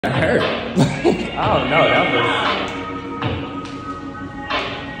That hurt. I don't know, that was...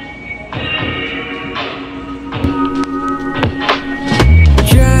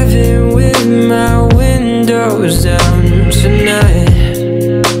 Driving with my windows down tonight,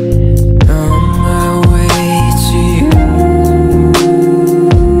 on my way to you.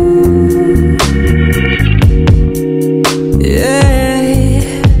 Yeah,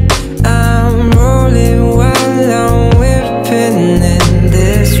 I'm rolling while I'm whipping in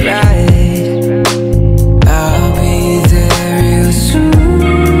this ride. I'll be there real soon.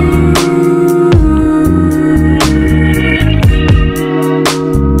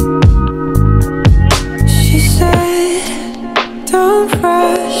 She said, don't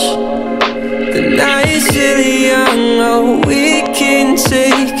rush, the night's still young, oh, we can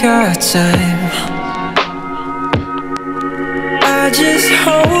take our time. I just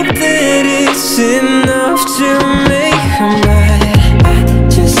hope that it's enough to make her mine. I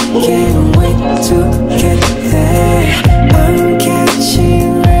just can't wait to get there. I'm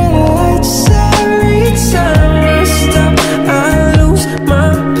catching red lights every time I stop. I lose my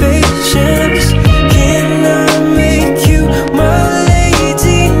patience. Can I make you my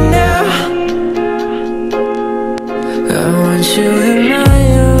lady now? I want you in my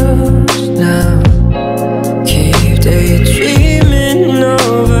arms now. Keep daydreaming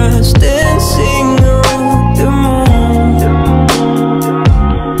of us dancing on the moon.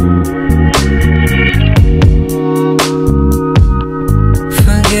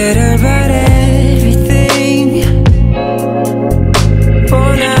 Forget about everything for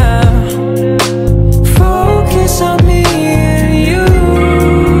now. Focus on me and you.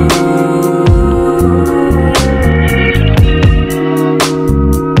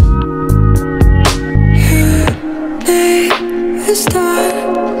 A star,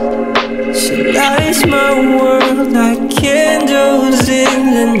 she lights my world like candles in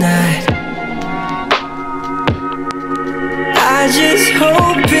the night. I just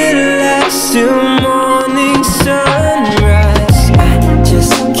hope it lasts till morning sunrise. I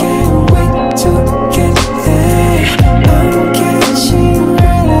just can't wait to get there. I'm catching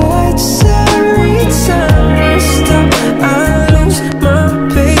red lights every time I stop. I lose my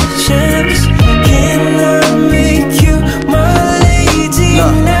patience. Can I make you my lady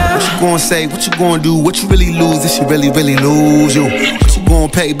now? What you gonna say? What you gonna do? What you really lose if she really lose you? What you gonna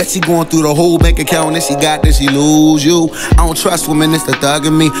pay? Bet she going through the whole bank account and she got this, she lose you. I don't trust women, it's the thug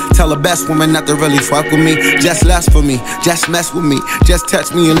in me. Tell the best woman not to really fuck with me. Just lust for me, just mess with me. Just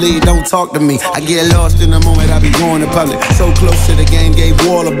touch me and leave, don't talk to me. I get lost in the moment, I be going to public. So close to the game, gave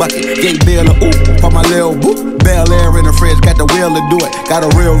Wall a bucket. Gave Bill a oop for my little whoop. Bel Air in the fridge, got the will to do it. Got a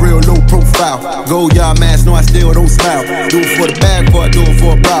real low profile. Gold yard mask, no I still don't smile. Do it for the bag, but I do it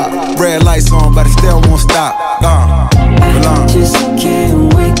for a bribe. Red lights on, but it still won't stop. I just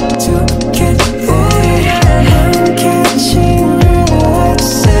can't wait to